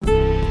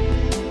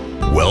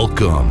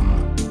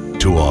Welcome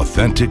to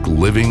Authentic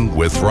Living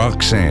with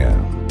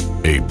Roxanne,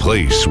 a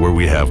place where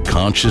we have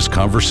conscious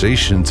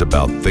conversations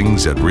about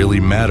things that really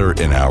matter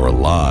in our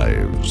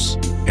lives.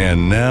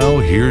 And now,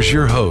 here's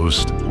your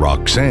host,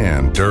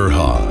 Roxanne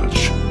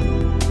Derhodge.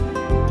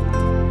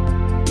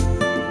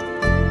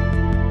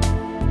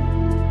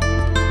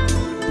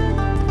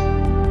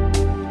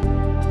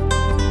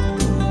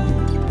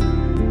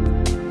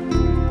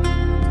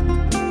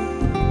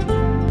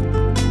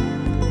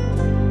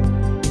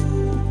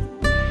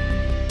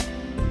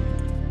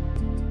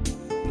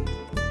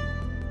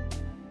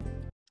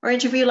 Our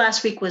interview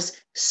last week was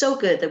so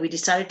good that we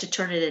decided to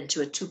turn it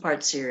into a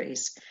two-part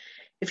series.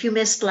 If you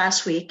missed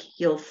last week,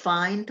 you'll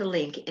find the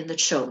link in the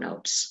show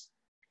notes.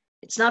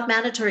 It's not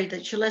mandatory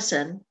that you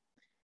listen,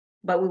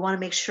 but we want to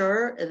make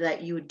sure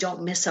that you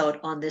don't miss out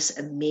on this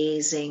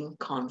amazing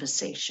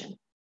conversation.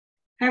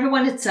 Hi,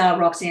 everyone. It's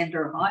Roxanne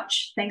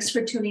Derhodge. Thanks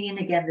for tuning in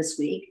again this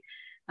week.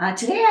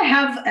 Today, I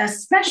have a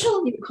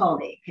special new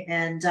colleague,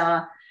 and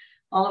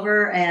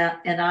Oliver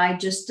and I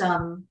just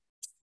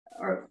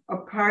are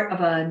part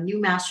of a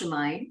new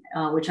mastermind,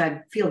 which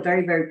I feel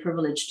very, very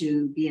privileged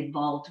to be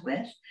involved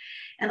with.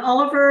 And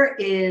Oliver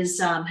has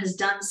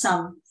done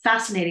some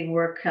fascinating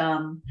work.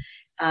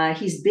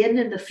 He's been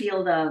in the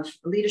field of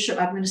leadership,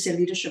 I'm going to say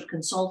leadership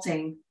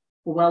consulting,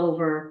 for well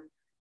over,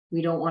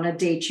 we don't want to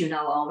date you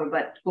now, Oliver,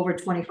 but over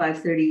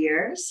 25, 30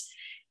 years.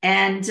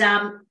 And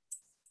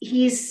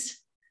he's,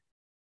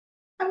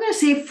 I'm going to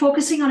say,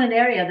 focusing on an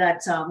area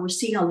that we're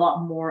seeing a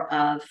lot more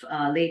of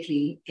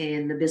lately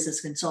in the business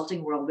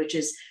consulting world, which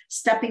is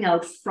stepping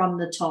out from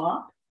the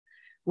top,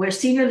 where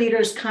senior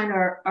leaders kind of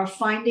are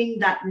finding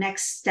that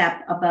next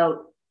step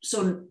about,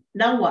 so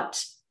now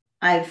what?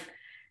 I've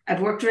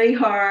worked very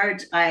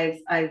hard. I've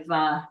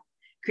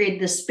created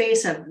this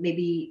space. I've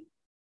maybe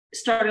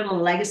started a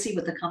legacy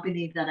with the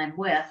company that I'm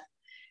with.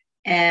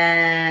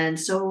 And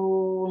so,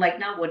 like,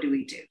 now what do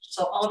we do?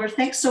 So, Oliver,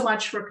 thanks so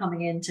much for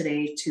coming in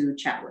today to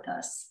chat with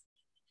us.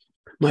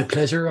 My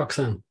pleasure,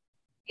 Roxanne.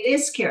 It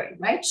is scary,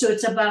 right? So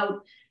it's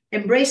about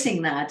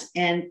embracing that.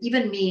 And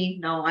even me,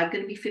 now I'm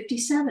going to be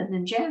 57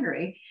 in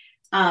January.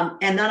 And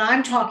then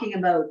I'm talking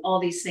about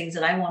all these things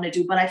that I want to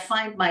do, but I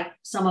find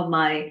some of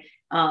my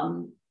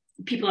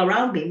people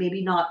around me,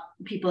 maybe not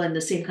people in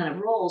the same kind of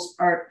roles,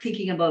 are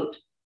thinking about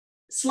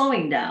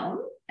slowing down.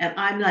 And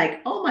I'm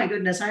like, oh my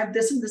goodness, I have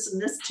this and this and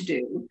this to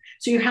do.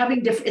 So you're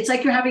having it's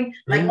like you're having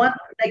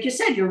like you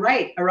said, you're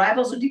right,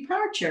 arrivals and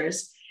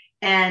departures,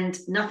 and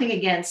nothing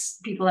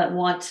against people that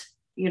want,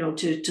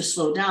 to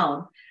slow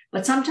down.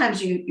 But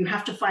sometimes you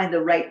have to find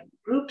the right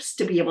groups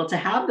to be able to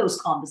have those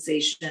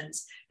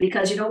conversations,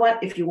 because you know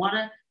what, if you want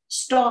to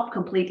stop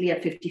completely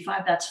at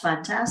 55, that's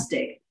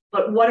fantastic.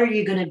 But what are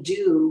you going to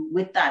do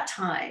with that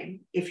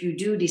time if you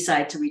do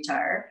decide to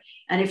retire?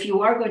 And if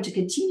you are going to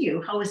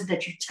continue, how is it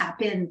that you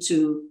tap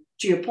into,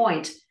 to your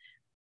point,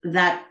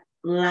 that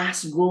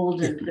last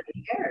golden 30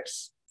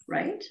 years,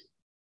 right?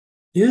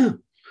 Yeah.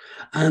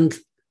 And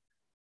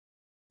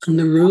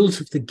the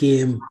rules of the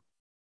game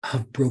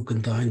have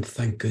broken down,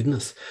 thank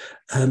goodness.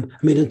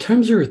 In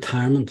terms of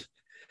retirement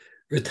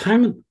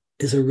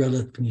is a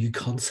relatively new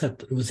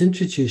concept. It was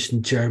introduced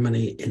in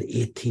Germany in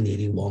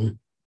 1881.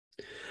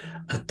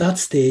 At that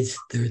stage,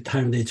 the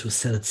retirement age was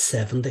set at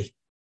 70.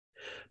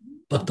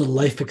 But the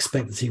life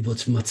expectancy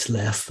was much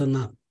less than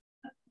that,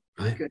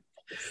 right? Good.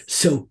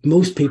 So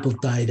most people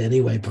died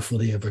anyway before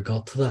they ever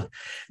got to that.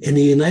 In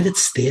the United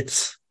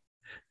States,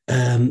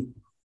 the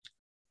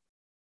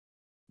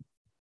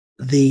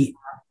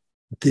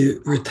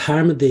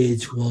retirement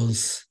age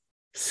was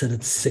set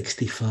at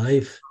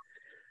 65.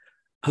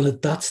 And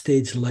at that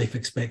stage, life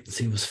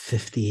expectancy was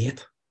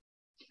 58.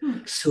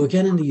 So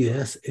again, in the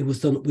US, it was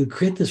done, we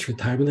create this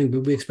retirement thing,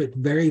 but we expect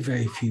very,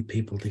 very few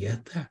people to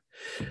get there.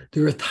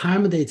 The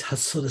retirement age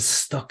has sort of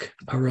stuck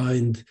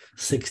around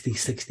 60,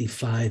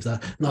 65.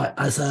 Now,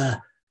 as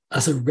a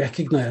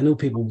recognize, I know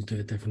people will do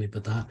it differently,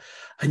 but that,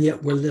 and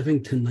yet we're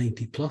living to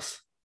 90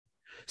 plus.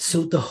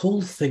 So the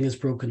whole thing is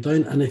broken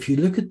down. And if you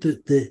look at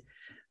the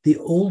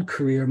old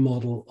career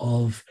model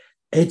of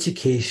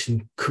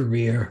education,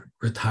 career,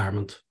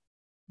 retirement,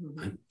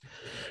 right?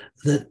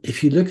 That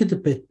if you look at the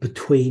bit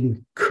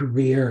between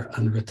career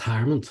and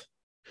retirement,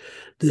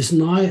 there's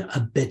now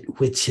a bit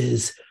which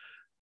is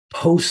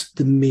post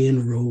the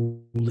main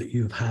role that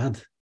you've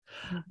had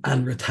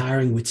and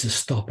retiring, which is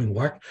stopping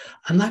work.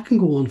 And that can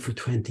go on for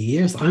 20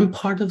 years. I'm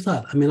part of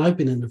that. I've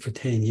been in it for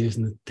 10 years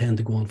and it tend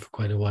to go on for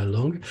quite a while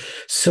longer.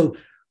 So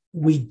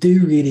we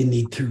do really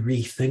need to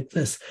rethink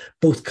this,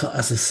 both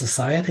as a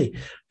society,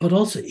 but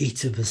also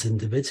each of us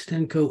individually,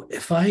 and go,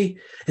 it's why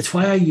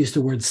I use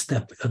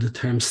the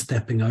term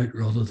stepping out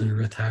rather than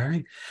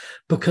retiring,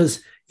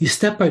 because you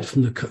step out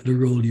from the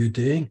role you're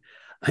doing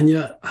and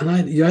you're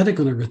either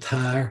going to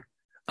retire.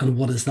 And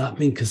what does that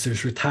mean? Because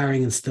there's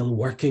retiring and still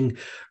working,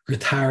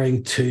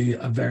 retiring to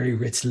a very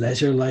rich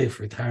leisure life,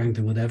 retiring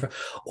to whatever,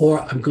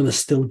 or I'm going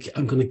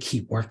to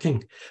keep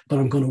working, but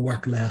I'm going to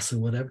work less or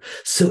whatever.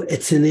 So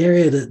it's an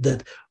area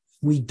that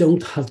we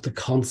don't have the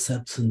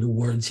concepts and the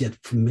words yet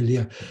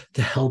familiar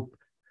to help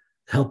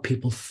help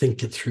people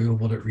think it through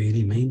what it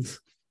really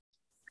means.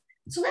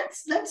 So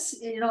let's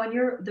in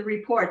the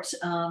report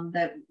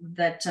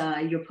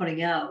that you're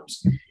putting out,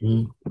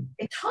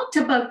 it talked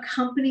about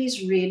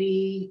companies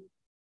really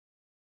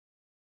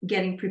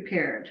getting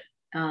prepared,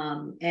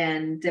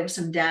 and there was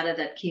some data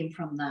that came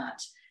from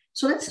that.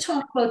 So let's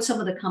talk about some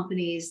of the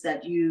companies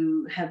that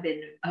you have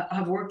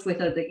worked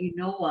with, or that you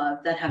know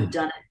of, that have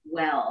done it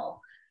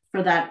well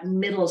for that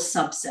middle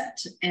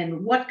subset,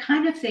 and what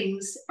kind of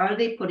things are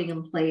they putting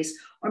in place,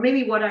 or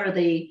maybe what are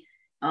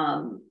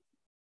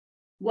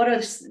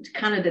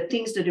kind of the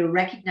things that they're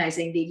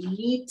recognizing they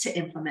need to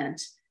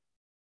implement,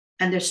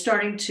 and they're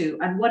starting to,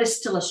 and what is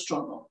still a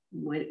struggle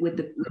with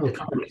the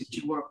companies that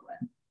you work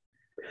with?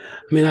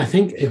 I mean, I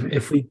think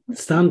if we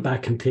stand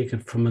back and take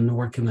it from an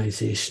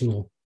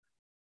organizational,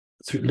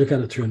 look at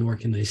it through an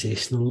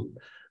organizational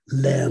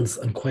lens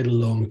and quite a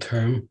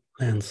long-term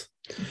lens,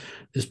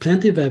 there's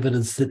plenty of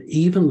evidence that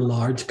even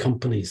large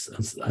companies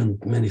and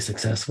many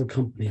successful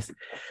companies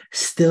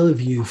still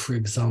view, for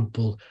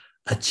example,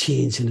 a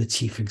change in the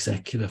chief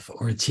executive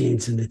or a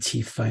change in the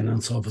chief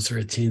finance officer,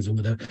 a change in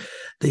whatever,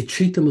 they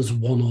treat them as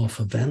one-off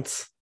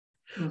events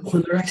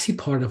when they're actually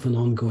part of an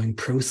ongoing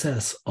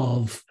process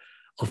of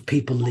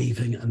people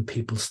leaving and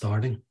people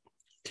starting.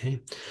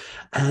 Okay.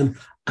 And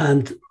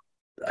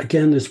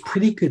again, there's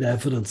pretty good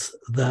evidence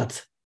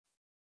that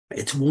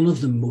it's one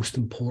of the most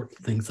important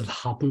things that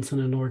happens in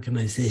an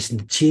organization.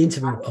 The change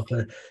of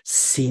a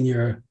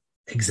senior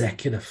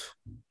executive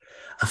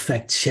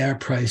affects share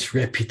price,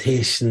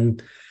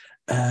 reputation,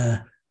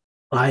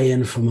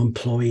 buy-in from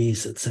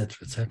employees, etc.,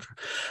 etc.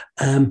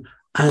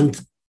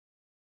 And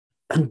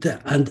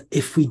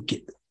if we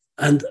get,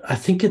 and I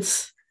think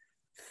it's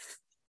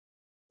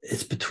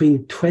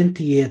between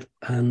 28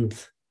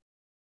 and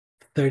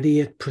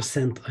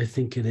 38%, I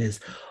think it is,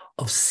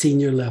 of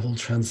senior level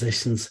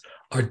transitions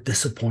are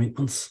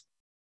disappointments.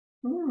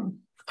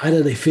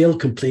 Either they fail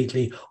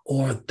completely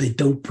or they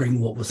don't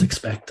bring what was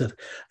expected.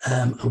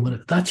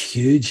 And that's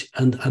huge.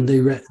 And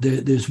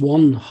there's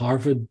one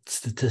Harvard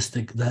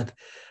statistic that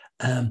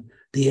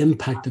the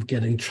impact of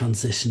getting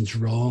transitions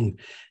wrong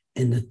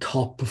in the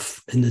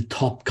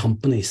top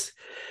companies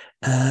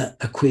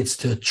equates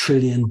to $1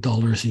 trillion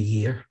a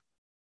year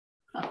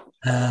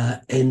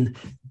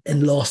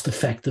in lost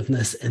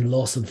effectiveness, in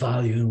loss of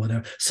value, and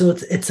whatever. So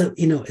it's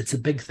a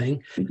big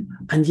thing.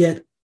 And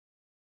yet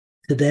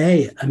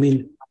today, I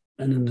mean,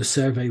 and in the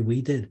survey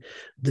we did,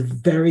 the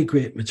very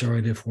great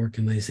majority of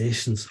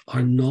organizations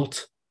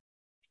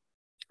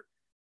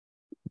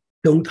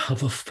don't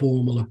have a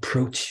formal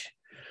approach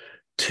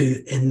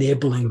to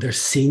enabling their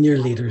senior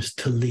leaders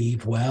to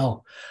leave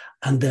well,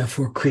 and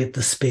therefore create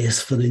the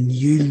space for the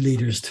new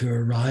leaders to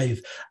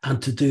arrive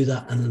and to do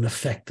that in an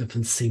effective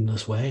and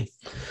seamless way.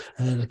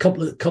 And a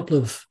couple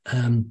of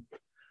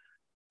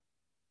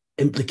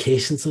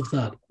implications of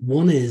that.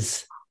 One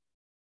is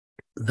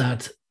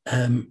that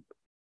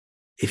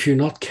if you're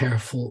not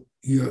careful,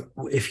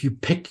 if you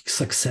pick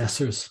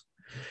successors,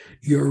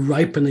 you're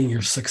ripening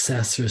your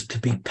successors to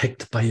be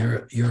picked by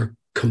your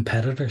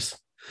competitors,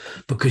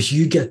 because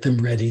you get them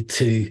ready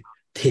to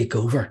take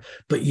over,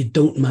 but you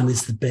don't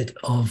manage the bit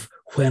of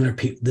when are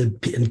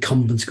the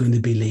incumbents going to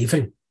be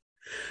leaving.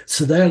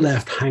 So they're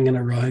left hanging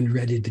around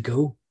ready to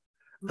go.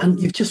 And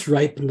you've just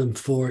ripened them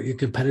for your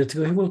competitor to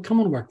go, hey, well, come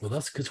and work with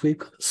us because we've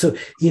got. So,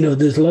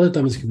 there's a lot of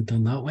damage can be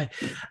done that way.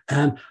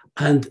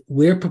 And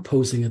we're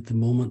proposing at the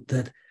moment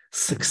that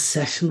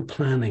succession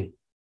planning,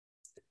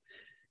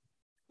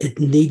 it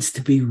needs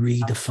to be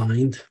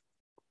redefined.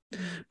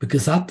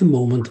 Because at the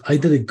moment, I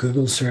did a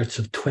Google search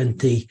of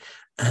 20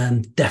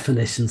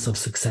 definitions of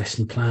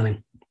succession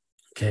planning.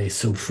 Okay,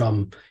 so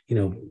from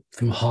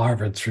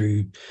Harvard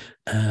through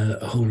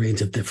a whole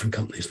range of different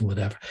companies and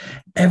whatever,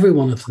 every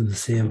one of them the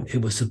same.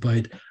 It was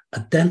about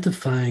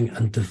identifying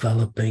and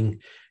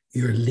developing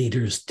your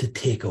leaders to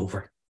take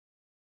over.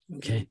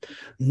 Okay,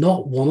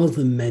 not one of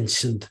them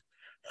mentioned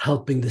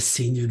helping the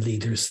senior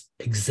leaders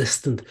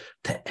existent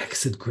to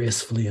exit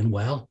gracefully and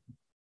well.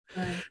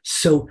 Right.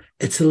 So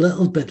it's a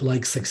little bit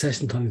like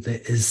succession planning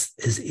that is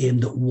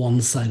aimed at one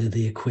side of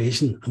the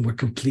equation, and we're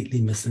completely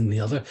missing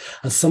the other.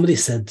 As somebody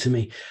said to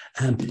me,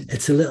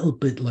 it's a little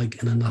bit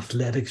like in an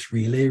athletics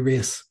relay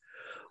race.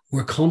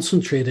 We're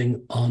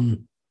concentrating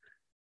on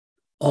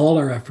all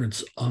our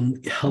efforts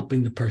on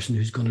helping the person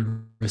who's going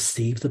to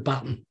receive the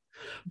baton,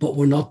 but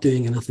we're not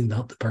doing anything to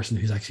help the person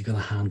who's actually going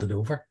to hand it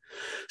over.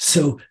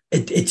 So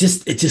it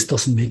just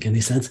doesn't make any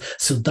sense.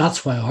 So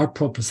that's why our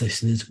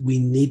proposition is we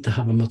need to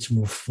have a much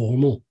more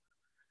formal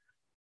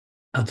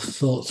and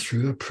thought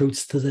through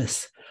approach to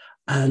this,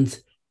 and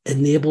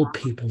enable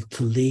people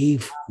to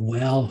leave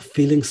well,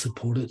 feeling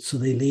supported. So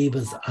they leave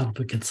as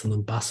advocates and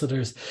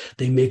ambassadors.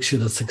 They make sure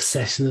that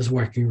succession is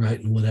working right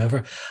and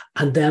whatever,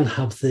 and then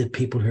have the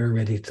people who are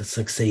ready to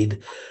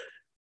succeed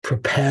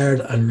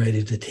prepared and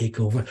ready to take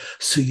over.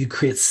 So you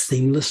create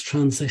seamless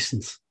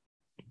transitions.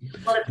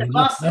 Well, if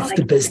that's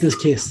the business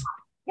case.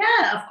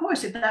 Yeah, of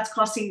course. If that's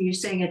costing, you're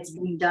saying it's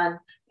being done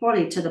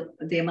proportionally to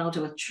the amount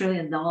of $1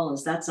 trillion.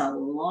 That's a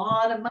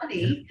lot of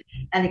money.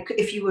 And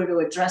if you were to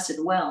address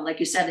it well, like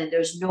you said, and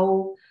there's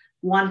no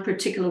one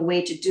particular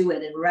way to do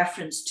it in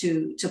reference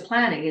to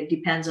planning. It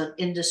depends on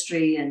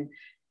industry and,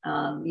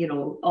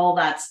 all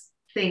that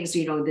things,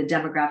 the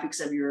demographics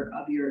of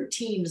your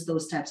teams,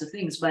 those types of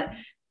things. But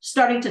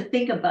starting to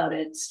think about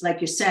it,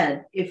 like you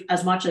said, if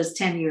as much as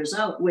 10 years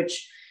out,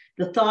 which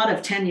the thought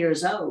of 10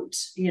 years out,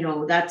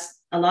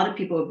 that's a lot of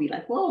people would be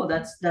like, whoa,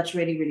 that's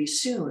really, really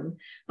soon.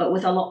 But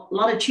with a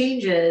lot of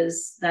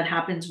changes that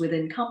happens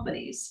within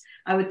companies,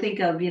 I would think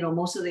of,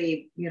 most of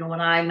the,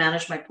 when I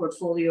managed my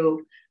portfolio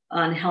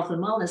on health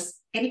and wellness,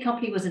 any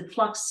company was in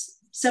flux.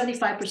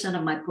 75%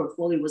 of my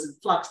portfolio was in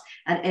flux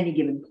at any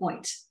given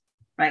point.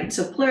 Right.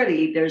 So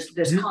clearly there's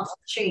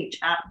constant change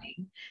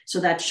happening. So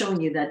that's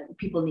showing you that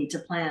people need to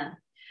plan.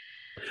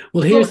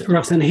 Well,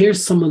 Roxanne,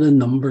 here's some of the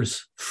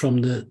numbers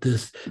from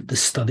the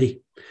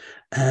study.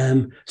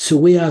 So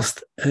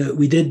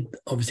we did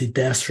obviously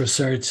desk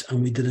research,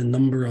 and we did a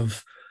number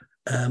of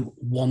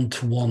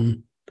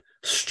one-to-one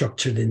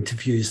structured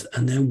interviews,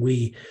 and then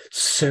we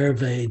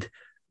surveyed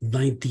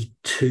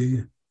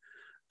 92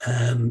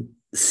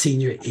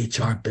 senior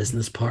HR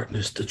business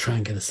partners to try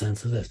and get a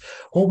sense of this.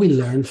 What we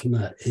learned from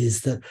that is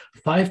that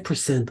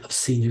 5% of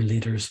senior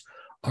leaders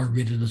are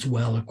rated as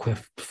well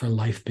equipped for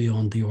life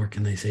beyond the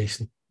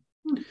organization.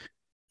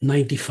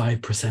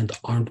 95%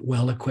 aren't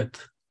well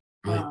equipped.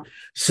 Right. Wow.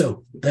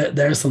 So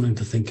there's something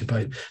to think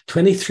about.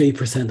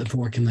 23% of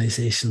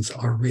organizations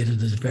are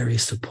rated as very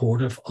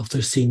supportive of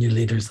their senior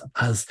leaders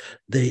as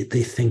they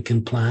think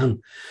and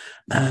plan.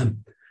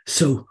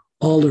 So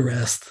all the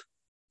rest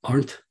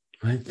aren't.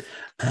 Right.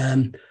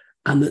 And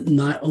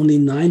that only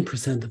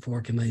 9% of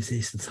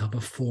organizations have a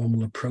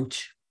formal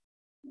approach.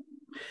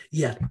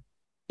 Yet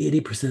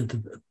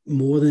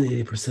more than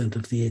 80%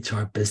 of the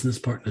HR business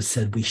partners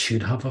said we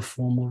should have a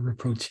formal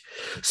approach.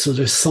 So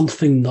there's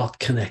something not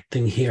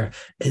connecting here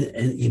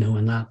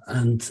in that.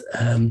 And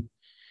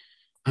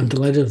I'm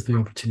delighted with the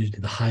opportunity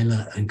to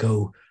highlight and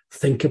go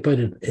think about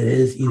it.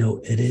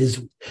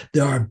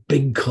 There are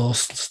big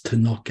costs to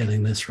not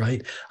getting this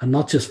right, and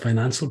not just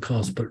financial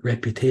costs, but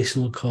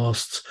reputational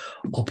costs,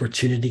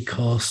 opportunity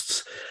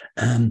costs,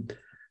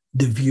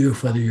 the view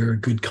of whether you're a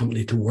good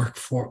company to work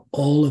for.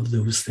 All of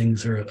those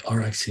things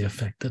are actually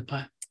affected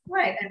by it.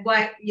 Right. And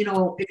why,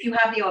 if you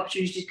have the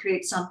opportunity to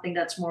create something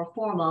that's more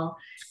formal,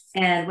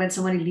 and when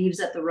somebody leaves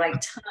at the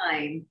right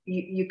time,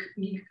 you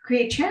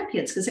create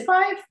champions. Because if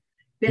I've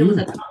been with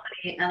a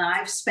company and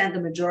I've spent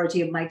the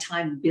majority of my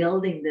time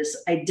building this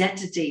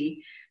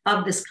identity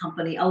of this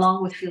company,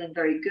 along with feeling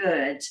very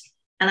good,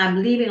 and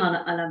I'm leaving on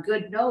a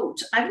good note,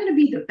 I'm going to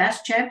be the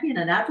best champion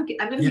and advocate.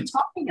 I'm going to be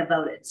talking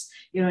about it,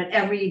 in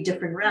every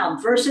different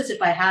realm, versus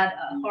if I had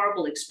a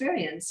horrible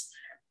experience,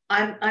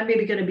 I'm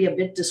maybe going to be a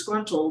bit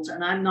disgruntled,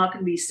 and I'm not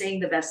going to be saying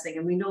the best thing.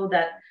 And we know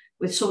that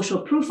with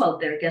social proof out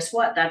there, guess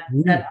what? That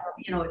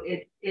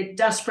it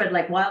does spread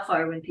like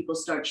wildfire when people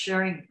start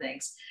sharing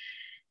things.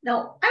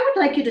 Now, I would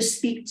like you to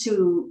speak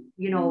to,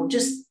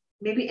 just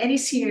maybe any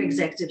senior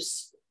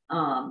executives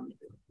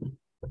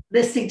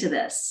listening to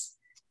this.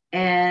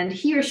 And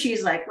he or she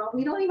is like, well,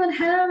 we don't even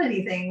have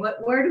anything. What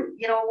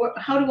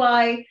do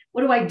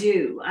I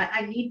do?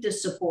 I need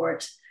this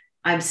support.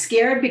 I'm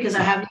scared because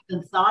I haven't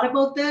even thought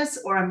about this,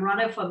 or I'm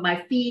running from my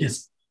feet.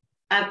 Yes.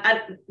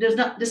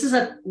 This is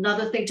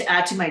another thing to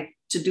add to my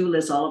to-do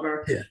list,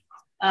 Oliver.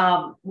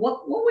 Yeah.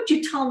 What would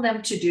you tell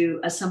them to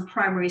do as some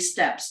primary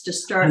steps to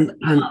start?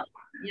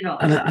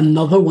 And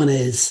another one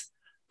is,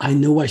 I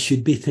know I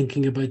should be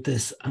thinking about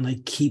this, and I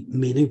keep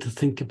meaning to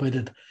think about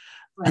it,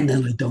 right, and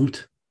then I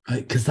don't,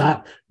 right? Because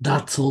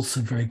that's also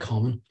very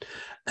common.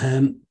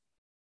 I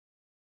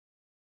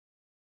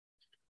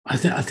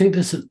think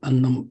there's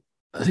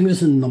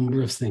a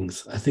number of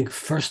things. I think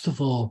first of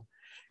all,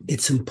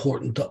 it's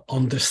important to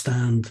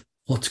understand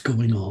what's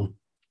going on.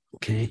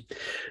 Okay,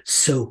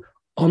 so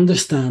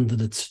understand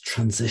that it's a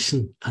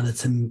transition, and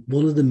it's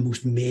one of the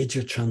most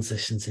major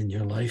transitions in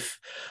your life.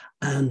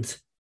 And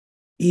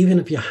even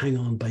if you hang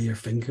on by your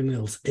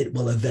fingernails, it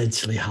will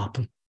eventually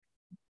happen.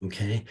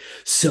 Okay,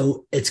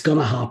 so it's going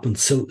to happen.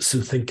 So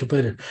think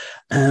about it.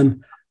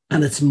 And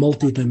it's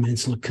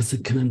multidimensional because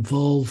it can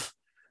involve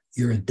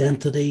your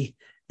identity.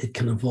 It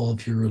can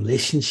involve your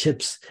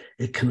relationships.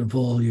 It can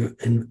involve your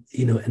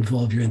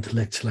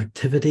intellectual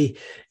activity,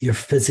 your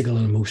physical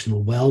and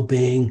emotional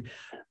well-being,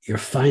 your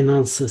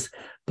finances.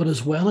 But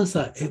as well as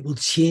that, it will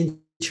change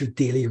your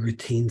daily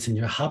routines and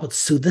your habits.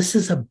 So this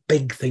is a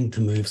big thing to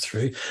move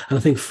through. And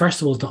I think,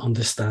 first of all, to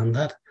understand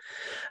that.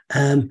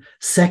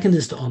 Second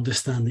is to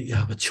understand that you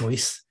have a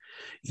choice.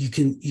 You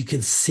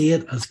can see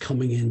it as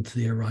coming into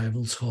the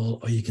arrivals hall,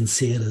 or you can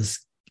see it as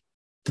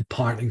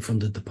departing from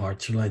the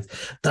departure lines.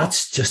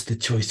 That's just the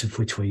choice of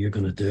which way you're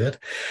going to do it.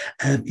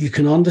 You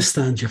can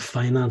understand your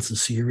finances,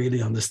 so you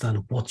really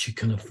understand what you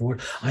can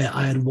afford. I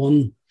had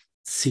one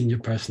senior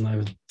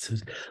person,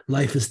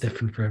 life is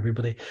different for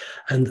everybody,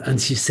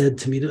 and she said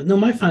to me, no,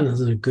 my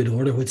finances are in good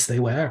order, which they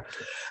were.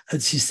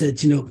 And she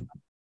said,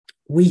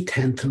 we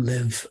tend to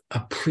live a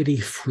pretty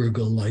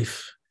frugal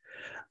life,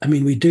 I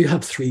mean, we do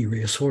have 3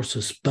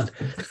 racehorses, but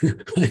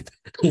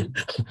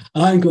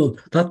I'm going,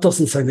 that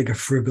doesn't sound like a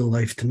frugal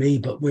life to me,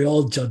 but we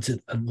all judge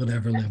it at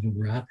whatever level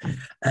we're at.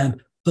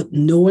 But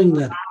knowing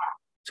that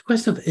it's a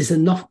question of, is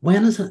enough,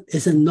 when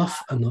is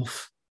enough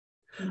enough?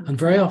 And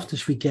very often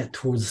as we get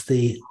towards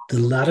the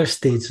latter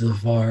stages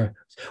of one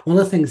of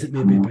the things that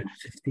maybe about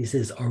the 50s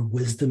is our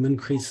wisdom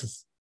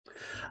increases.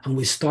 And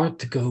we start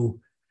to go,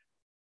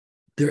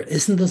 there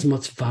isn't as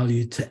much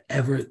value to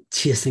ever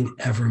chasing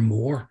ever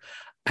more.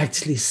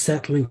 Actually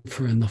settling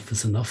for enough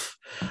is enough,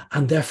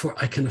 and therefore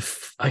I can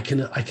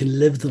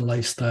live the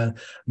lifestyle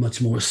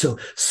much more. So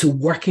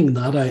working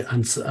that out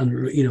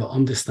and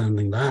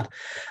understanding that,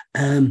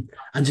 and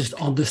just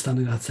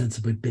understanding that sense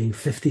about being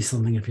 50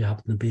 something, if you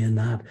happen to be in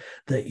that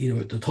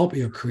at the top of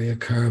your career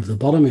curve, the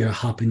bottom of your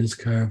happiness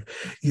curve,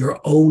 your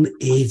own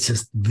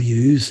ageist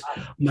views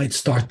might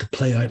start to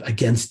play out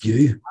against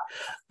you.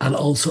 And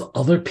also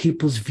other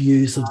people's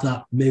views of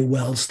that may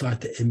well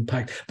start to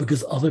impact,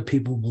 because other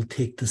people will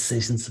take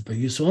decisions about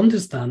you. So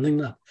understanding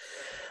that.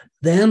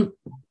 Then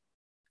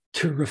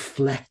to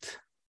reflect.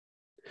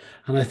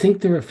 And I think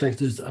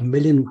there's a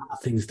million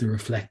things to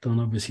reflect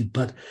on, obviously,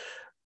 but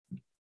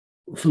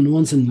from the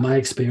ones in my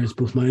experience,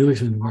 both my own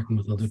experience working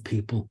with other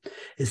people,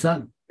 is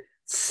that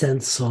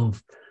sense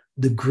of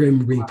the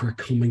Grim Reaper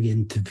coming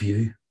into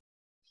view.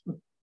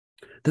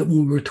 That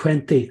when we were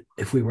 20,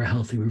 if we were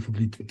healthy, we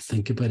probably didn't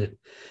think about it.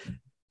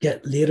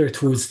 Get later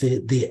towards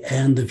the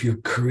end of your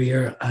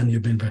career and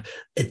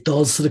it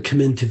does sort of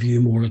come into view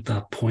more at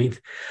that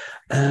point.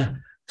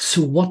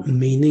 So what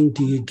meaning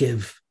do you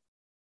give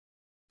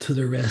to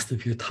the rest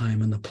of your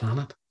time on the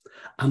planet?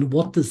 And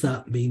what does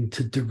that mean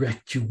to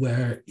direct you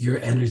where your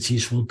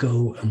energies will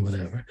go and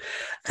whatever?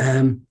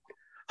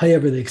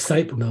 However, the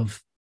excitement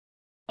of,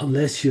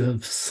 unless you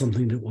have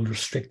something that will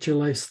restrict your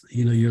life,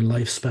 your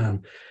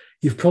lifespan,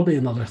 you've probably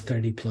another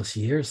 30 plus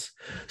years.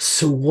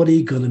 So how are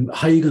you going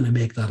to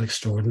make that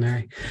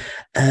extraordinary?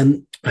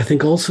 I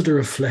think also to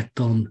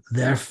reflect on,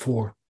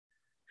 therefore,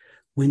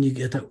 when you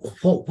get that,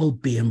 what will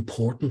be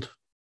important?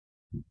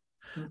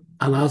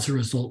 And as a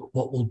result,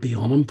 what will be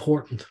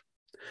unimportant?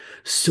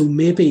 So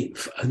maybe,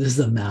 and this is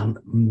a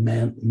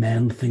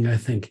man thing, I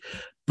think,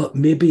 but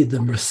maybe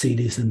the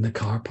Mercedes in the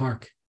car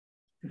park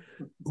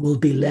will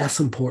be less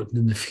important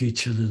in the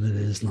future than it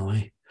is now.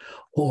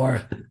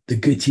 Or the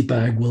Gucci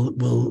bag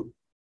will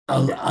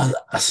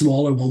a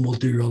smaller one will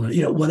do,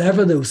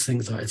 whatever those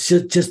things are. It's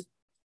just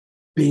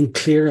being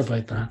clear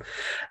about that.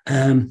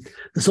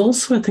 There's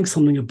also, I think,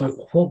 something about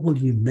what will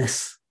you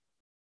miss?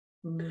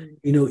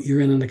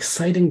 You're in an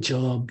exciting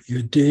job,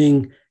 you're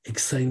doing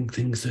exciting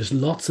things, there's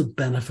lots of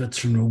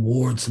benefits and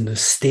rewards, and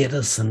there's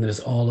status, and there's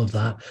all of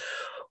that.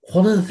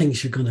 What are the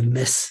things you're going to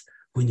miss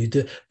when you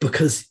do?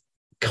 Because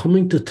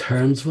coming to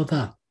terms with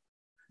that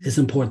is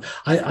important.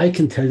 I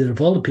can tell you that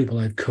of all the people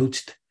I've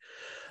coached,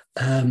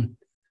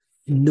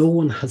 no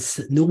one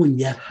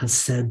yet has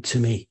said to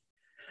me,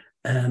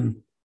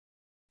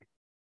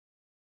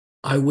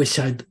 I wish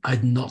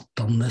I'd not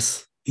done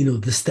this,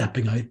 the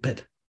stepping out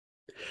bit.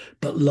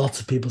 But lots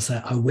of people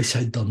say, I wish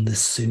I'd done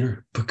this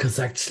sooner, because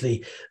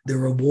actually the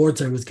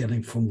rewards I was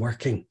getting from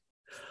working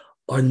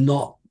are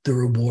not the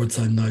rewards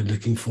I'm now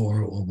looking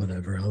for, or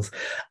whatever else.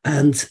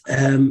 And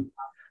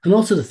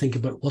also to think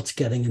about what's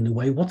getting in the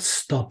way, what's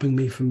stopping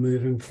me from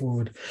moving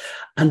forward.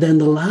 And then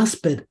the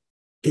last bit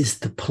is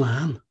the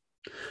plan.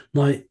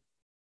 Now,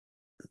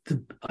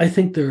 I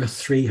think there are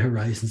 3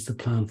 horizons to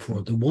plan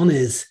for. The one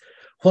is,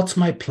 what's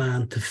my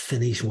plan to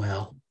finish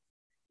well?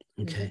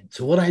 Okay,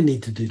 so what I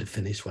need to do to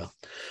finish well.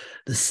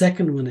 The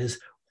second one is,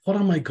 what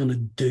am I going to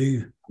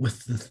do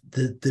with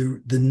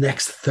the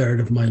next third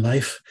of my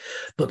life?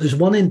 But there's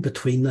one in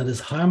between that is,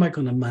 how am I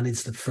going to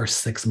manage the first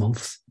 6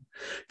 months?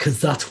 Because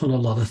that's when a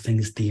lot of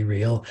things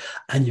derail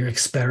and you're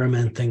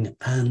experimenting.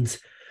 And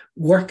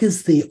work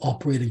is the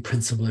operating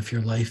principle of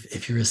your life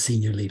if you're a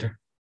senior leader.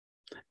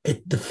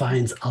 It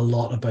defines a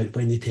lot about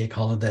when you take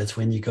holidays,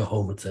 when you go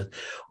home, and said,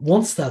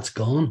 once that's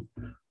gone,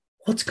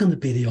 what's going to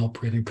be the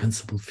operating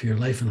principle for your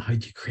life, and how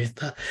do you create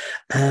that?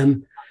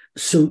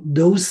 So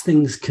those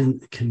things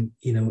can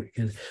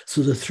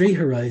so the 3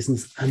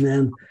 horizons. And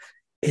then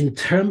in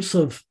terms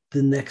of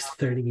the next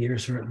 30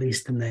 years, or at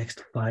least the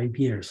next 5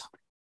 years,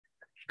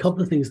 a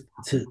couple of things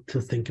to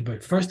think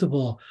about. First of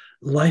all,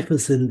 life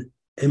is an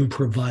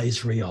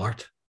improvisory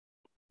art.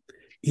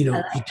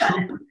 You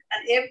can't, an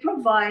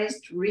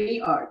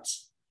improvisory art.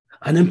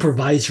 An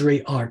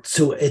improvisory art.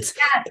 So it's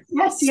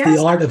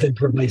the art of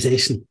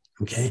improvisation.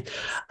 Okay.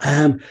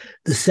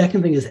 The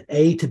second thing is,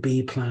 A to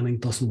B planning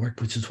doesn't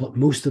work, which is what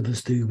most of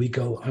us do. We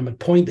go, I'm at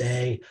point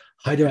A.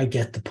 How do I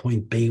get to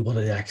point B? What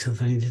are the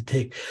actions I need to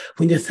take?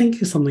 When you're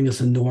thinking something as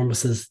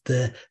enormous as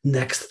the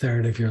next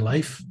third of your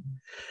life,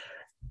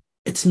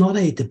 it's not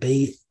A to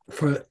B.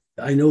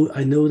 I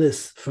know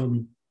this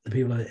from the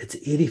people. It's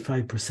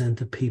 85%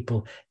 of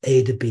people,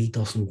 A to B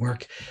doesn't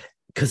work,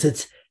 because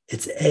it's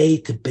A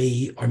to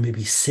B, or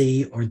maybe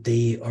C or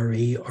D or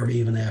E or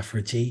even F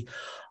or G.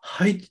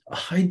 how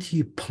do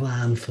you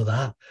plan for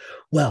that?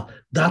 Well,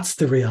 that's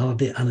the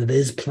reality, and it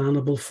is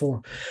plannable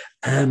for.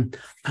 And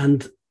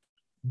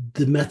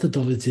the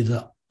methodology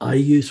that I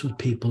use with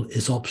people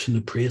is option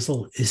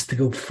appraisal, is to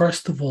go,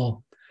 first of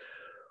all,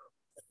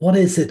 what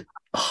is it?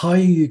 How are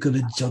you going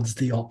to judge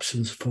the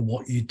options for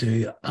what you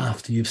do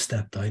after you've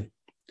stepped out?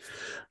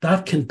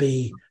 That can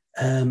be,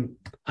 I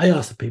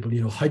ask the people,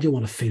 how do you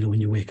want to feel when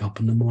you wake up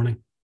in the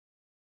morning?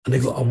 And they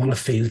go, I want to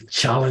feel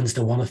challenged.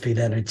 I want to feel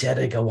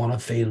energetic. I want to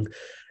feel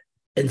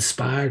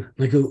inspired.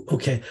 And I go,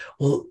 okay,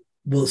 well,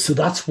 so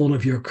that's one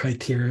of your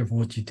criteria of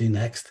what you do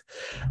next.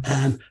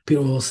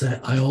 People will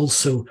say, I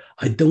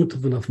don't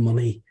have enough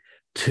money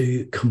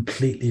to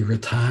completely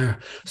retire,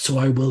 so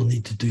I will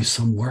need to do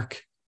some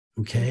work.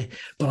 Okay,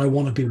 but I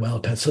want to be well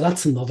paid. So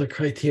that's another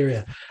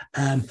criteria.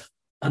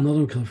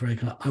 Another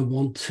one, I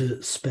want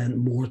to spend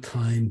more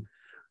time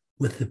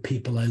with the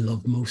people I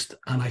love most.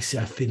 And I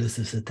feel as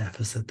there's a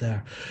deficit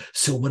there.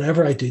 So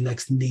whatever I do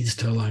next needs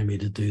to allow me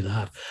to do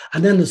that.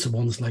 And then there's the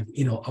ones like,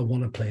 I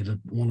want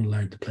to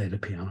learn to play the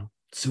piano.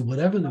 So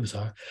whatever those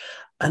are.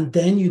 And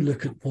then you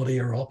look at what are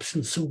your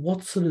options. So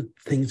what sort of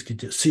things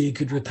could you, so you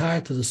could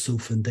retire to the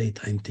sofa and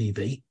daytime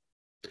TV.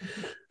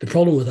 The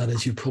problem with that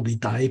is you probably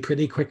die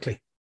pretty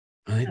quickly.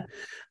 Right.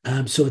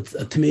 So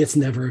to me, it's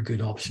never a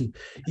good option.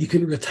 You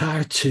can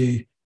retire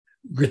to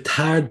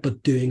retired,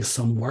 but doing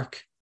some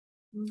work.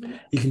 Mm-hmm.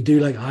 You can do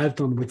like I've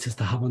done, which is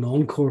to have an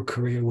encore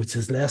career, which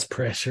is less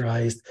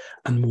pressurized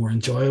and more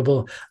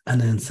enjoyable.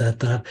 And then said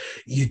that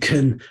you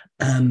can,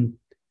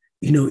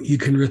 you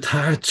can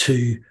retire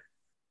to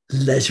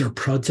leisure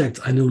projects.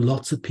 I know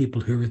lots of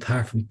people who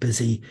retire from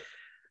busy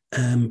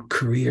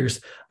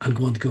careers and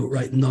going to go,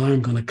 right now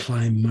I'm going to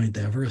climb Mount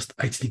Everest.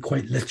 Actually,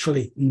 quite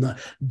literally,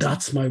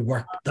 that's my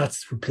work. That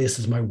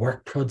replaces my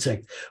work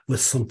project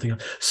with something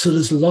else. So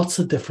there's lots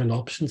of different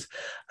options.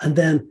 And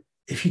then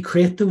if you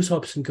create those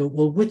options, go,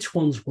 well, which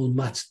ones will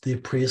match the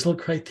appraisal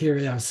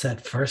criteria I've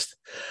set first?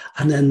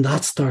 And then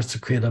that starts to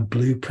create a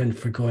blueprint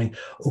for going,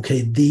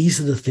 okay, these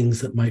are the things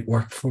that might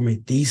work for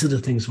me. These are the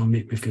things that will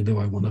make me feel the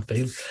way I want to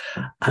feel.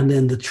 And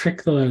then the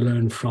trick that I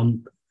learned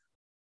from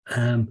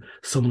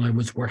someone I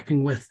was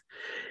working with,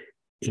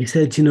 he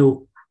said,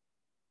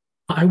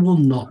 I will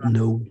not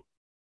know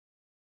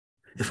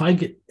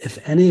if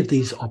any of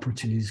these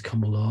opportunities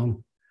come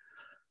along,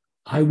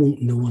 I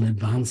won't know in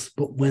advance,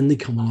 but when they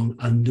come along,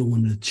 I know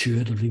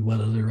intuitively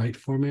whether they're right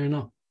for me or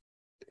not.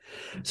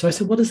 So I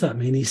said, what does that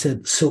mean? He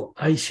said, so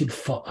I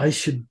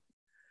should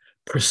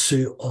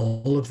pursue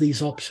all of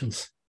these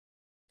options,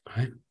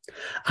 right?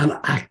 And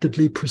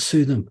actively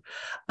pursue them.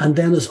 And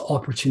then as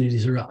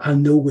opportunities are, I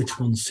know which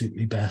ones suit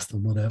me best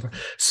and whatever.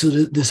 So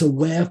there's a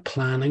way of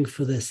planning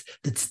for this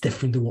that's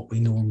different to what we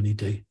normally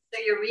do. So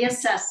you're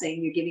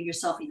reassessing, you're giving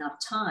yourself enough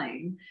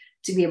time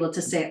to be able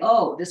to say,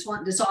 oh, this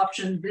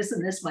option, this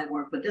and this might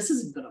work, but this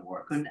isn't going to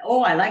work. And,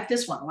 oh, I like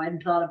this one. Oh, I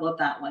hadn't thought about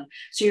that one.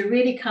 So you're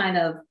really kind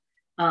of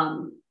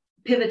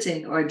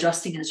pivoting or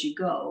adjusting as you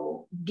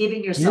go,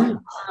 giving yourself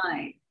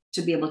time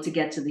to be able to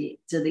get to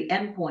the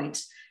end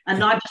point. And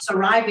not just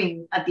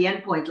arriving at the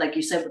end point, like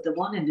you said, with the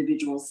one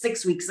individual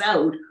 6 weeks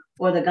out,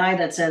 or the guy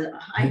that said,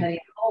 I'm going to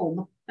get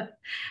home.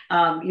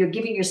 You're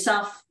giving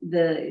yourself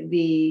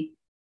the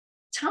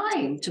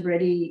time to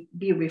really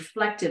be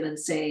reflective and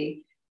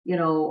say,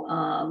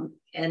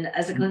 and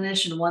as a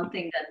clinician, one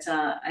thing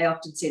that I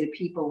often say to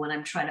people when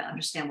I'm trying to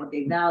understand what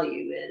they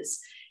value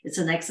is it's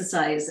an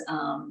exercise.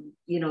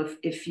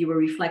 If you were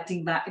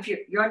reflecting back, if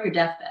you're on your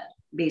deathbed,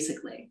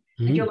 basically,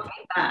 and you're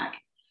looking back,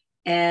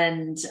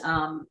 and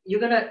you're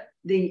gonna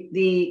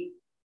the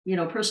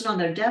person on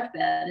their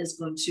deathbed is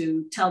going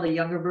to tell the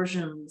younger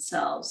version of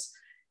themselves.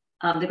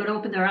 They're going to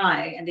open their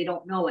eye and they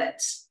don't know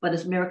it, but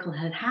a miracle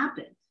had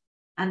happened,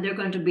 and they're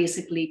going to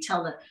basically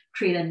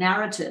create a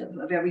narrative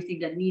of everything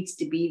that needs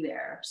to be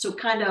there. So,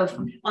 kind of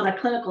on a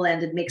clinical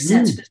end, it makes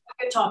sense because what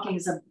you're talking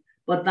is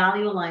about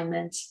value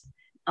alignment,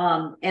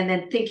 and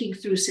then thinking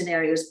through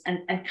scenarios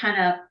and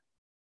kind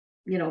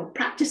of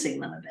practicing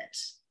them a bit.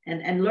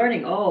 And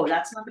learning, oh,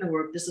 that's not going to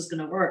work. This is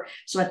going to work.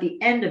 So at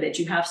the end of it,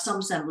 you have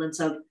some semblance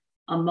of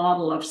a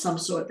model of some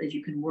sort that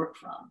you can work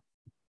from,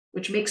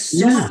 which makes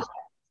so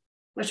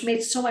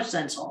much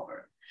sense,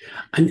 Oliver.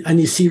 And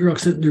you see,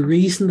 Roxanne, the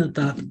reason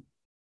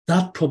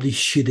that probably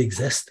should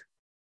exist,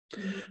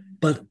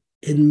 but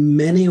in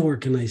many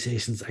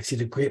organizations, actually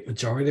the great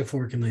majority of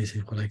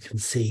organizations, what I can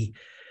see,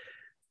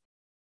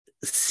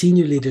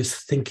 senior leaders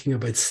thinking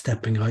about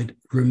stepping out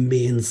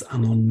remains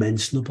an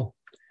unmentionable.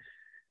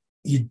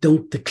 You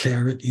don't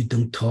declare it, you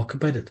don't talk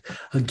about it.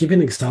 I'll give you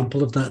an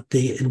example of that.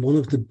 In one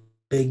of the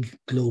big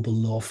global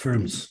law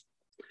firms,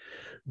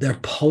 their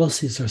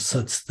policies are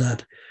such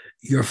that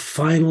your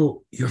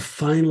final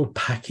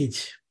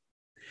package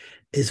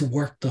is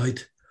worked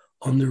out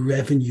on the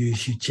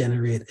revenues you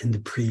generate in the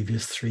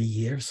previous 3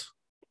 years.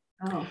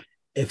 Oh.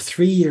 If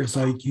 3 years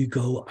out you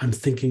go, I'm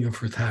thinking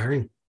of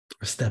retiring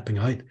or stepping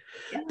out,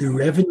 the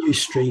revenue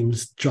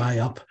streams dry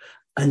up.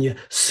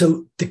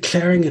 So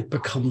declaring it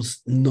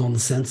becomes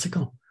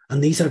nonsensical.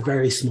 And these are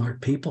very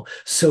smart people.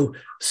 So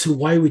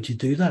why would you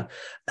do that?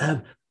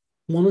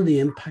 one of the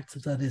impacts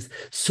of that is,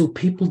 so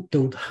people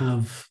don't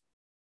have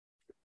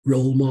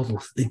role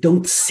models. They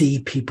don't see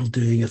people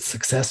doing it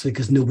successfully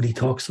because nobody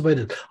talks about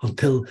it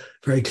until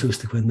very close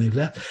to when they've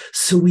left.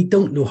 So we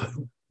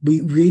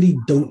really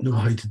don't know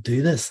how to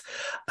do this.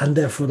 And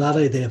therefore that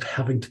idea of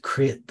having to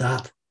create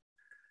that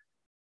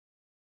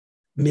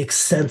makes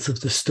sense of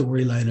the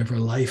storyline of our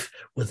life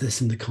with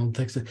this in the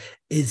context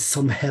is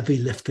some heavy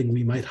lifting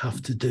we might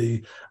have to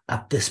do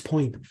at this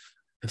point,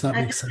 if that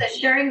makes sense.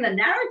 Sharing the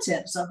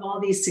narratives of all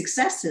these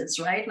successes,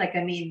 right? Like,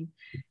 I mean,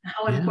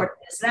 how important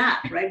is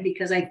that, right?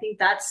 Because I think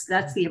that's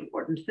the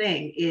important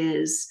thing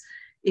is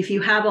if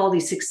you have all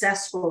these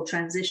successful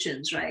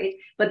transitions, right?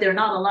 But they're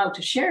not allowed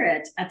to share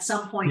it at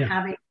some point,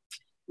 having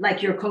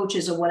like your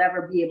coaches or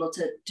whatever be able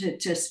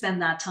to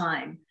spend that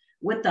time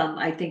with them,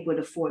 I think would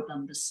afford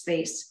them the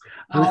space.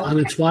 And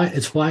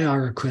it's why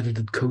our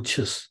accredited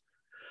coaches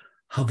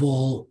have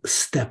all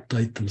stepped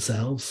out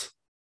themselves.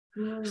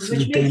 So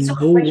which makes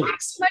so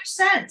much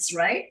sense,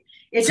 right?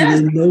 It so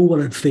does. They know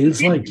what it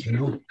feels like, you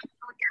know.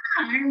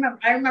 Yeah,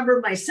 I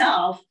remember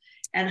myself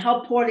and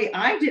how poorly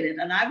I did it.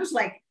 And I was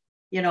like,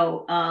 had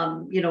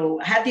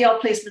the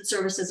outplacement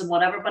services and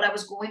whatever, but I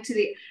was going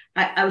to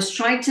I was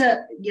trying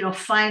to,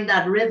 find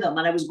that rhythm,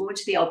 and I was going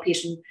to the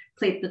outpatient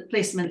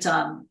placement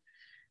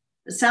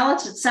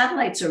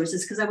satellite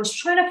services because I was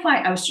trying to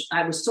find,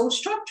 I was so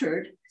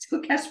structured. So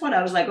guess what?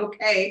 I was like,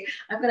 okay,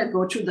 I'm going to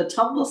go through the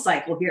tumble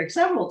cycle here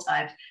several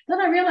times. Then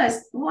I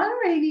realized, why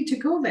do I need to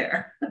go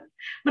there?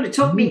 But it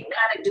took me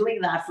kind of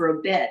doing that for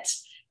a bit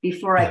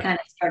before I kind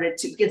of started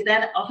to, because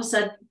then all of a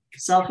sudden,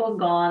 cell phone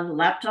gone,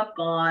 laptop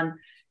gone,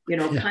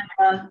 kind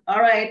of, all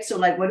right. So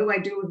like, what do I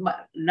do with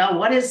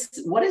what is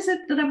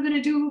it that I'm going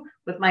to do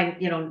with my,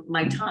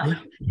 my time?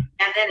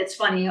 And then it's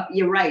funny,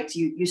 you're right.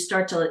 You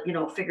start to,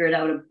 figure it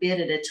out a bit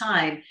at a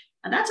time.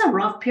 And that's a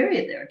rough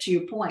period there, to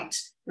your point.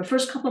 The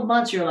first couple of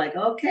months, you're like,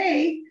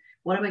 okay,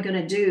 what am I going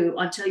to do?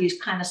 Until you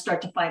kind of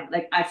start to find,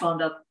 like I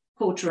found a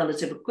coach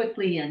relatively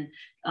quickly and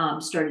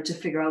started to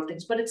figure out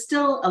things, but it's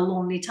still a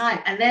lonely time.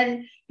 And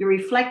then you're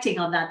reflecting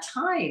on that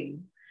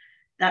time,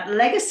 that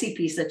legacy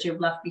piece that you've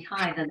left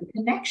behind and the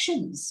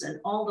connections and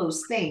all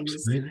those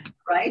things,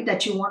 right?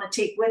 That you want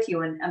to take with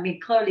you. And I mean,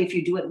 clearly, if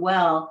you do it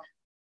well,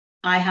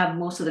 I have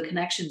most of the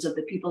connections of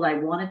the people I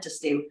wanted to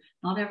stay,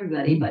 not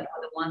everybody, but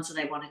the ones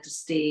that I wanted to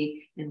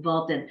stay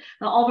involved in.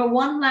 Now, Oliver,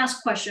 one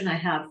last question I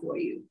have for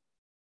you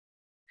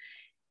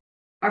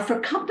are for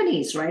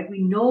companies, right?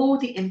 We know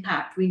the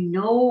impact. We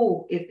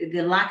know if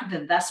the lack of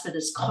investment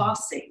is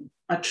costing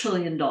 $1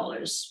 trillion.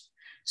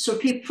 So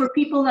for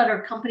people that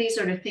are companies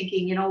that are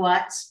thinking, you know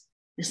what,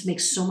 this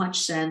makes so much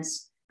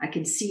sense. I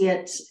can see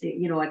it,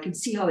 I can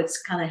see how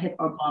it's kind of hit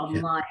our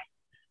bottom line.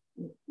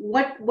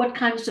 What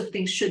kinds of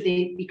things should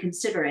they be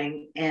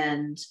considering?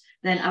 And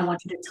then I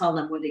want you to tell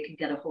them where they can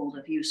get a hold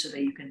of you so that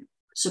you can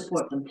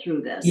support them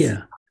through this.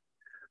 Yeah.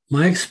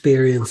 My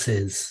experience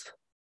is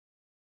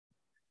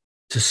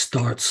to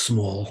start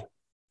small.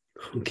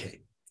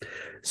 Okay.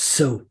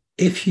 So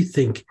if you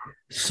think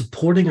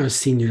supporting our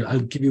senior,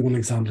 I'll give you one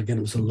example again.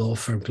 It was a law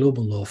firm,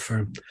 global law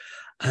firm,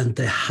 and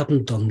they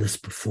hadn't done this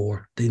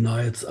before. They now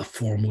it's a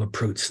formal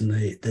approach, and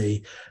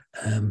they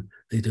do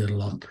it a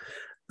lot.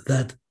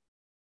 That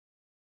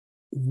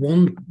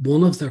one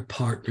of their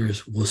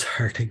partners was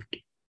hurting,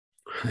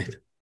 right?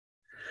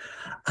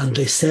 And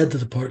they said to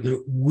the partner,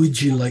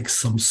 "Would you like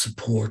some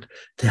support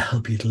to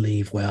help you to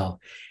leave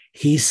well?"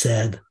 He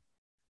said,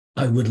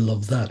 "I would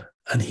love that."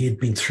 And he had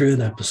been through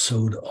an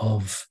episode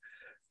of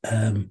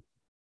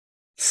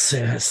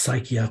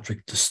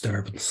psychiatric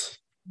disturbance.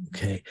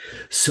 Okay.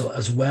 So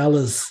as well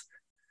as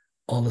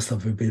all the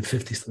stuff, we've been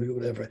 50 something or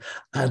whatever,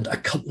 and a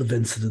couple of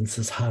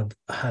incidences had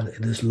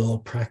in his law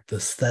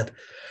practice that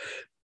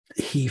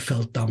he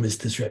felt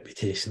damaged his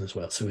reputation as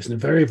well. So he was in a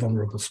very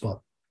vulnerable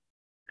spot.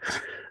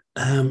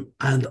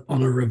 And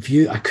on a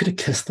review, I could have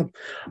kissed him.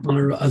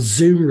 On a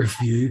Zoom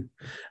review,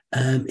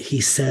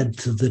 he said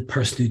to the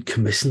person who'd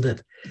commissioned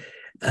it,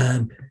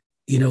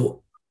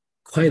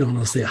 quite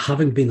honestly,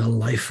 having been a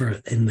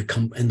lifer in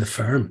the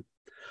firm,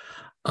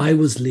 I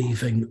was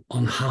leaving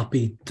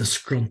unhappy,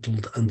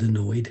 disgruntled, and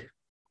annoyed.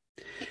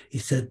 He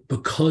said,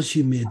 because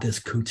you made this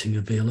coaching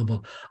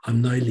available,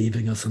 I'm now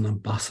leaving as an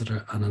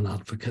ambassador and an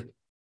advocate.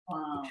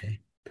 Wow. Okay.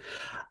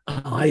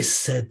 And I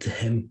said to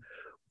him,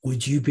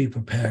 would you be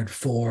prepared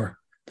for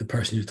the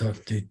person you're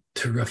talking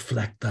to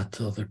reflect that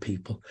to other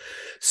people?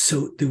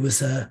 So there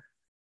was an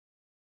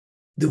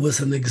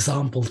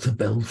example to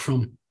build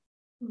from.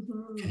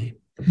 Okay.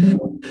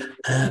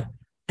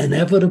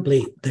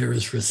 Inevitably, there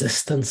is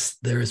resistance.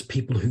 There is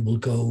people who will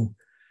go,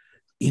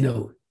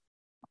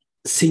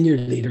 senior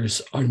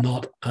leaders are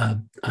not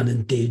an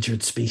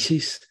endangered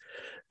species.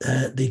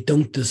 They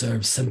don't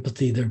deserve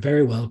sympathy. They're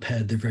very well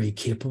paid. They're very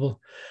capable.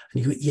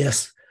 And you go,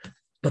 yes,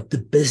 but the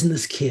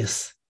business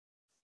case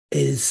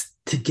is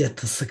to get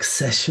the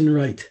succession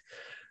right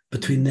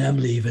between them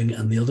leaving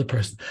and the other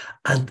person,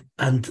 and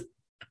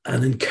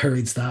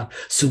encourage that.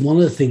 So one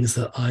of the things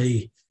that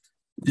I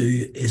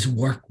do is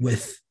work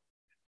with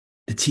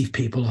the chief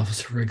people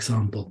officer, for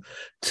example,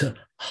 to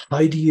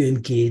how do you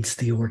engage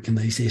the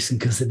organization?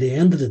 Because at the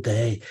end of the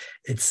day,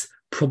 it's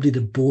probably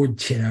the board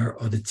chair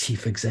or the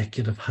chief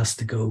executive has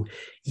to go,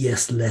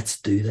 yes,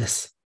 let's do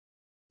this.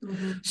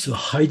 Mm-hmm. So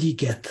how do you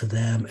get to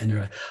them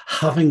and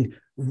having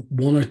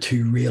one or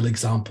two real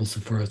examples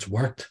of where it's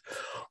worked?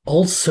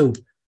 Also,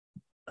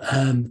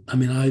 I'm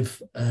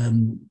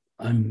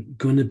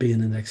going to be in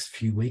the next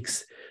few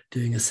weeks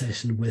doing a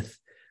session with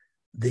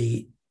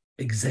the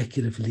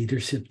executive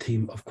leadership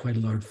team of quite a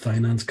large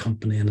finance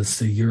company, and it's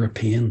the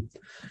European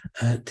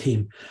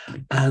team.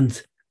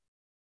 And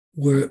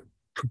we're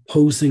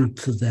proposing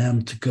to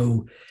them to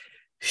go,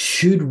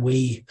 should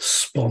we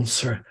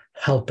sponsor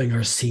helping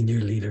our senior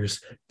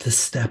leaders to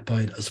step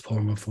out as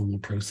part of a formal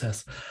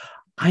process?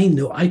 I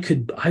know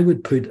I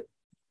would put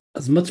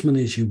as much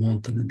money as you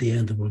want, and at the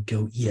end it will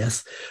go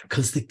yes,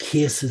 because the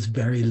case is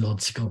very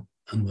logical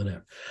and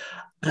whatever.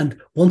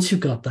 And once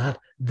you've got that,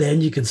 then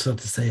you can start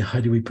to say, how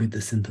do we put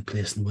this into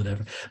place and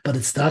whatever. But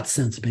it's that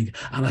sense of being,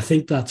 and I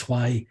think that's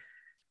why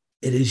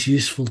it is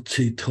useful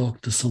to talk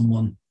to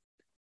someone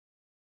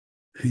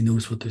who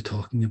knows what they're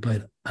talking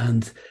about.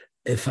 And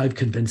if I've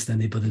convinced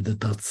anybody that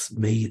that's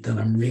me, then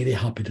I'm really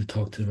happy to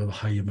talk to them about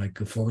how you might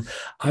go forward.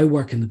 I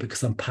work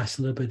because I'm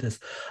passionate about this,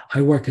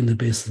 I work on the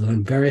basis that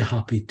I'm very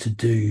happy to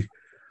do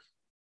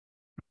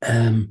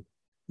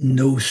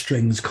no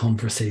strings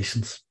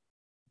conversations.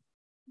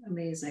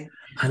 Amazing.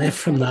 And if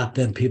from that,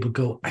 then people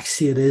go, I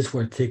see it is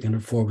worth taking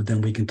it forward,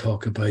 then we can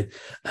talk about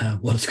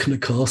what it's going to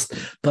cost.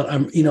 But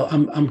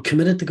I'm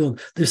committed to going,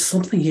 there's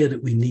something here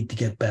that we need to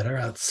get better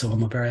at. So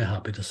I'm very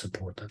happy to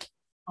support it.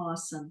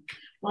 Awesome.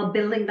 Well,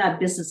 building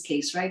that business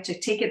case, right? To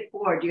take it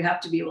forward, you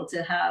have to be able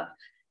to have,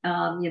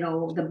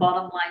 the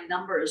bottom line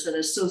numbers that are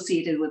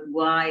associated with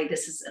why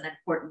this is an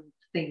important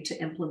thing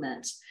to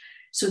implement.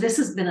 So this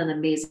has been an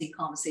amazing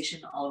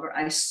conversation, Oliver.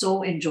 I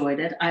so enjoyed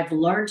it. I've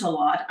learned a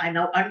lot. I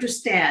now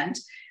understand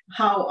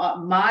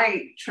how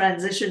my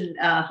transition,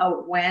 how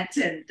it went,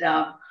 and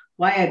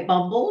why I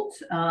bumbled.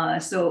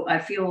 So I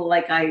feel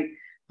like I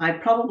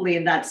probably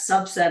in that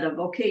subset of,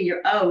 okay,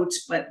 you're out,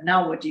 but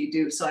now what do you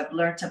do? So I've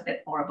learned a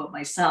bit more about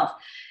myself.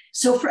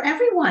 So for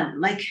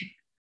everyone,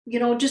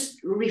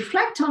 just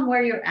reflect on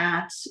where you're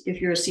at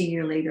if you're a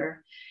senior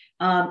leader.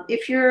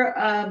 If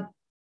you're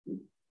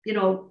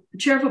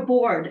chair of a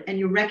board and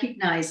you're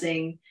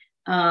recognizing,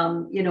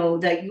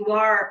 that you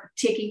are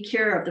taking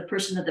care of the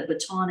person that the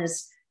baton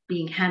is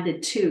being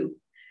handed to.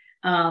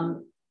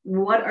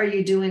 What are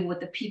you doing with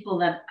the people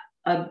that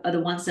are the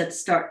ones that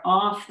start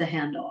off the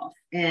handoff?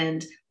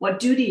 And what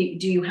duty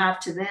do you have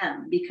to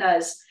them?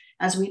 Because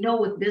as we know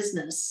with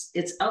business,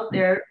 it's out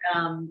there,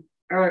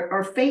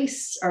 our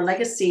face, our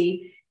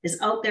legacy is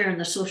out there in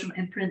the social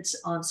imprints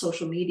on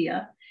social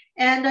media.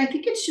 And I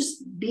think it's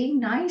just being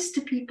nice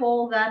to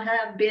people that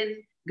have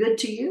been good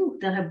to you,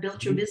 that have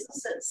built your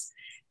businesses.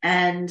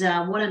 And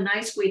what a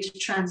nice way to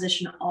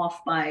transition off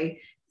by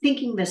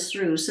thinking this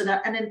through, so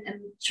that, and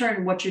in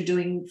turn, what you're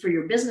doing for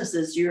your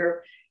businesses,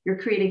 you're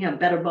creating a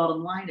better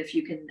bottom line if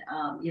you can,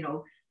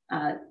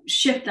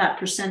 shift that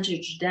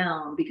percentage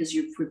down because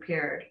you've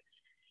prepared.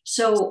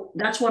 So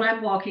that's what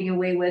I'm walking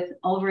away with.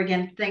 Oliver,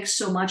 again, thanks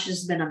so much. This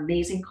has been an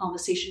amazing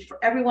conversation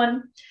for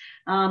everyone.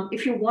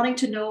 If you're wanting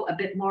to know a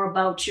bit more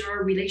about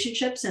your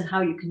relationships and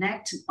how you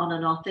connect on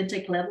an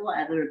authentic level,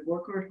 either at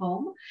work or at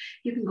home,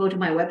 you can go to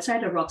my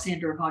website at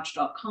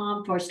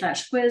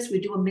roxanderhodge.com/quiz.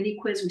 We do a mini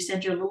quiz. We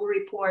send you a little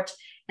report.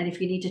 And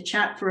if you need to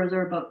chat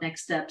further about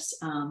next steps,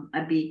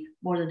 I'd be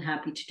more than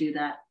happy to do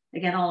that.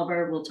 Again,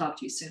 Oliver, we'll talk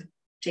to you soon.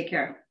 Take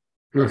care.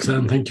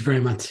 Roxanne, thank you very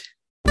much.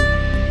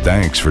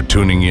 Thanks for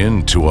tuning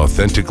in to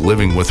Authentic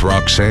Living with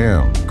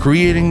Roxanne,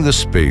 creating the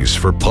space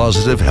for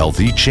positive,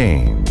 healthy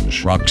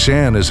change.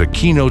 Roxanne is a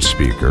keynote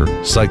speaker,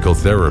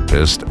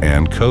 psychotherapist,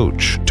 and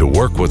coach. To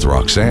work with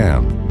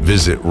Roxanne,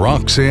 visit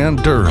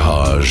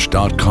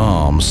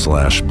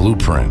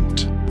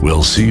roxandurhage.com/blueprint.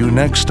 We'll see you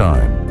next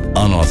time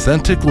on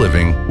Authentic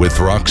Living with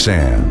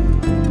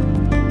Roxanne.